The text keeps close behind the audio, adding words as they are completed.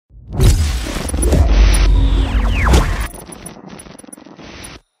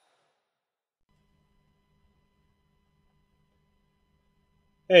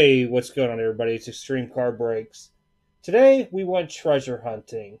Hey, what's going on, everybody? It's Extreme Car Breaks. Today, we went treasure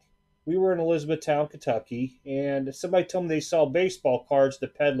hunting. We were in Elizabethtown, Kentucky, and somebody told me they saw baseball cards at the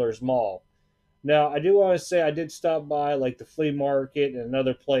Peddlers Mall. Now, I do want to say I did stop by, like, the flea market and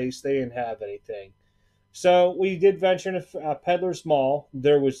another place. They didn't have anything. So, we did venture into Peddlers Mall.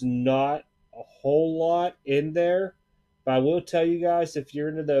 There was not a whole lot in there, but I will tell you guys, if you're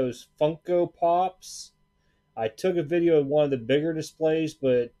into those Funko Pops, I took a video of one of the bigger displays,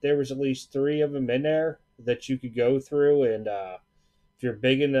 but there was at least three of them in there that you could go through. And if you're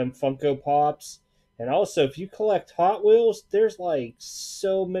big in them Funko Pops, and also if you collect Hot Wheels, there's like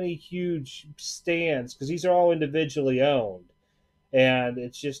so many huge stands because these are all individually owned, and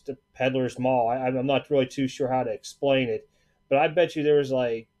it's just a peddler's mall. I'm not really too sure how to explain it, but I bet you there was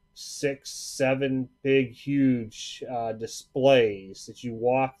like six, seven big, huge displays that you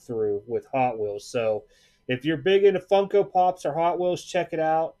walk through with Hot Wheels. So if you're big into Funko Pops or Hot Wheels, check it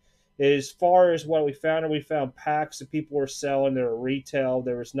out. As far as what we found packs that people were selling. They were retail.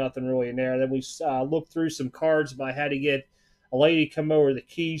 There was nothing really in there. Then we looked through some cards, but I had to get a lady come over the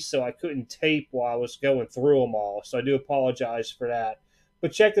keys, so I couldn't tape while I was going through them all. So I do apologize for that.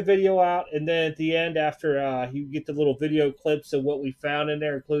 But check the video out, and then at the end, after you get the little video clips of what we found in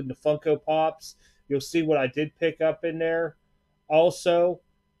there, including the Funko Pops, you'll see what I did pick up in there. Also,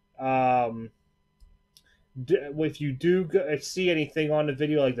 um, if you do see anything on the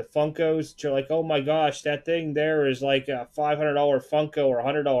video like the Funkos, you're like, oh my gosh, that thing there is like a $500 Funko or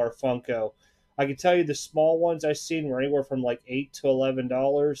 $100 Funko. I can tell you the small ones I seen were anywhere from like $8 to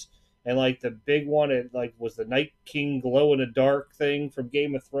 $11, and like the big one, it like was the Night King glow in the dark thing from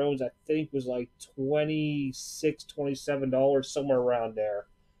Game of Thrones. I think was like $26, $27, somewhere around there.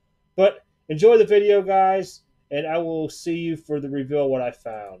 But enjoy the video, guys, and I will see you for the reveal of what I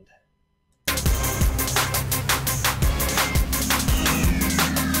found.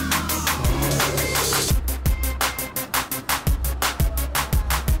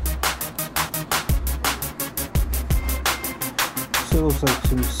 So it looks like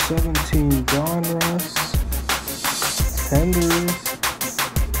some 17 Donruss, Peddlers,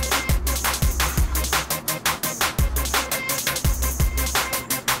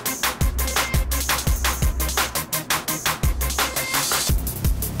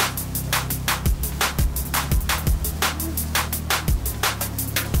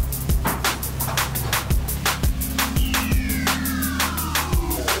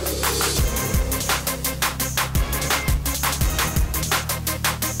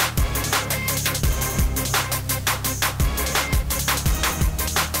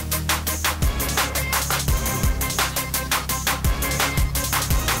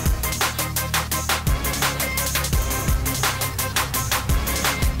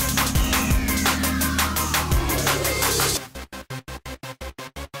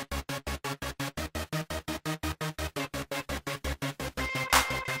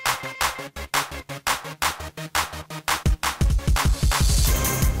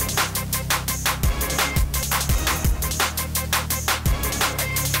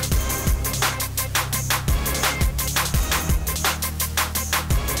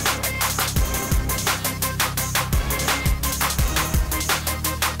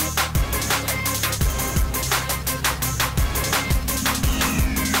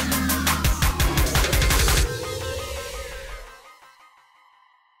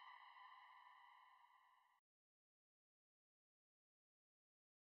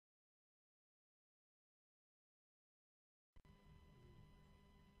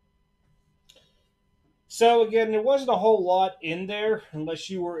 So again, there wasn't a whole lot in there unless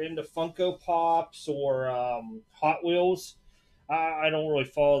you were into Funko Pops or Hot Wheels. I don't really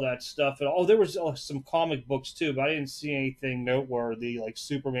follow that stuff at all. Oh, there was some comic books too, but I didn't see anything noteworthy like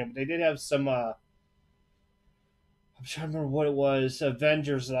Superman. But they did have some. I'm trying to remember what it was,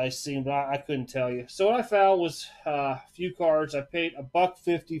 Avengers that I seen, but I couldn't tell you. So what I found was a few cards. I paid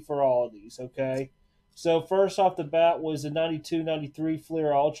 $1.50 for all of these. Okay, so first off the bat was the 92-93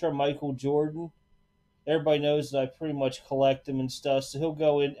 Fleer Ultra Michael Jordan. Everybody knows that I pretty much collect them and stuff. So he'll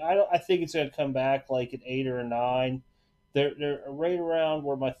go in. I think it's going to come back like an 8 or a 9. They're right around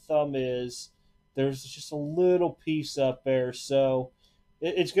where my thumb is. There's just a little piece up there, so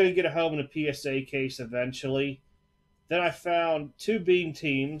it's going to get a home in a PSA case eventually. Then I found two beam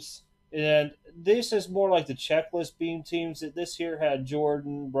teams, and this is more like the checklist beam teams. That this here had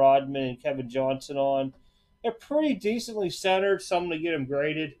Jordan, Rodman, and Kevin Johnson on. They're pretty decently centered, so I'm going to get them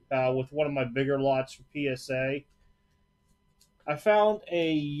graded with one of my bigger lots for PSA. I found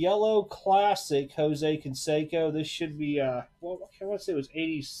a yellow classic Jose Canseco. This should be, well, I want to say it was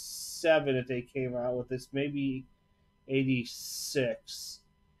 87 that they came out with this, maybe 86.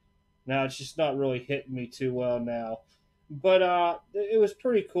 Now it's just not really hitting me too well now. But it was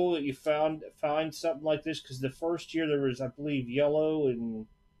pretty cool that you find something like this because the first year there was, I believe, yellow and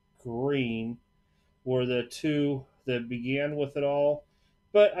green were the two that began with it all.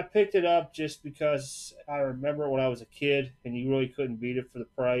 But I picked it up just because I remember when I was a kid and you really couldn't beat it for the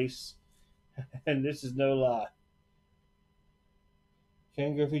price. And this is no lie.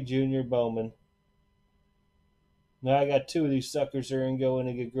 Ken Griffey Jr. Bowman. Now I got two of these suckers that are going to go in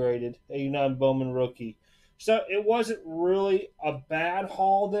and get graded. 89 Bowman rookie. So it wasn't really a bad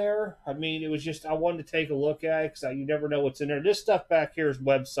haul there. I mean, it was just I wanted to take a look at it because you never know what's in there. This stuff back here is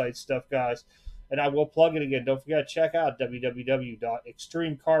website stuff, guys. And I will plug it again. Don't forget to check out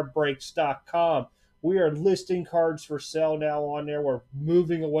www.extremecardbreaks.com. We are listing cards for sale now on there. We're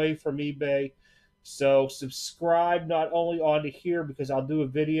moving away from eBay. So subscribe not only onto here because I'll do a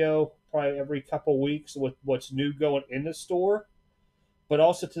video probably every couple weeks with what's new going in the store, but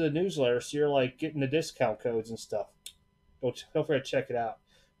also to the newsletter so you're like getting the discount codes and stuff. Don't forget to check it out.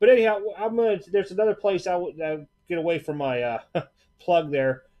 But anyhow, there's another place I would get away from my plug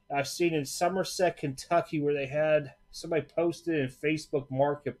there. I've seen in Somerset, Kentucky, where they had somebody posted in Facebook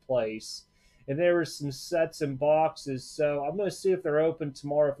Marketplace, and there were some sets and boxes. So I'm going to see if they're open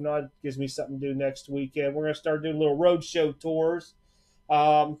tomorrow. If not, it gives me something to do next weekend. We're going to start doing little roadshow tours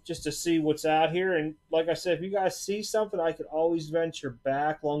just to see what's out here. And like I said, if you guys see something, I could always venture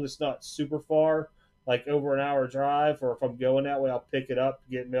back, as long as it's not super far, like over an hour drive, or if I'm going that way, I'll pick it up,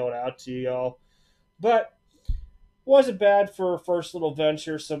 get it mailed out to y'all. But wasn't bad for a first little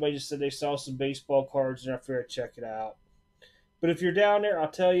venture. Somebody just said they saw some baseball cards and I figured I'd check it out. But if you're down there, I'll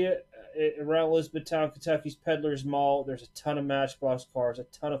tell you, around Elizabethtown, Kentucky's Peddlers Mall, there's a ton of Matchbox cards, a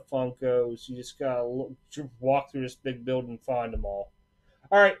ton of Funkos. You just got to walk through this big building and find them all.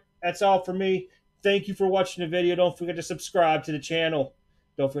 All right, that's all for me. Thank you for watching the video. Don't forget to subscribe to the channel.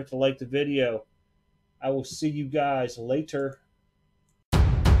 Don't forget to like the video. I will see you guys later.